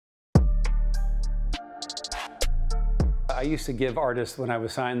I used to give artists, when I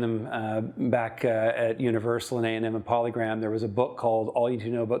was signing them back at Universal and A&M and Polygram, there was a book called All You Need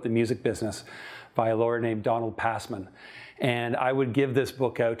to Know About the Music Business by a lawyer named Donald Passman. And I would give this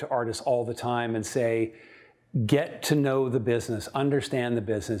book out to artists all the time and say, get to know the business, understand the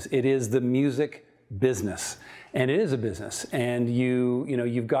business. It is the music business, and it is a business. And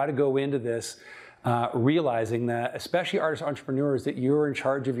you've got to go into this realizing that, especially artists, entrepreneurs, that you're in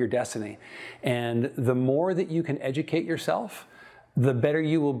charge of your destiny. And the more that you can educate yourself, the better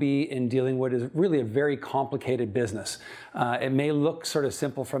you will be in dealing with what is really a very complicated business. It may look sort of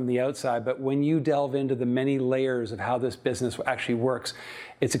simple from the outside, but when you delve into the many layers of how this business actually works,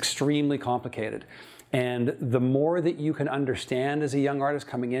 it's extremely complicated. And the more that you can understand as a young artist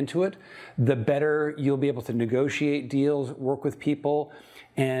coming into it, the better you'll be able to negotiate deals, work with people,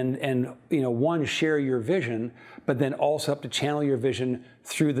 and one, share your vision, but then also have to channel your vision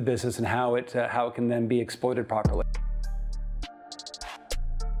through the business and how it can then be exploited properly.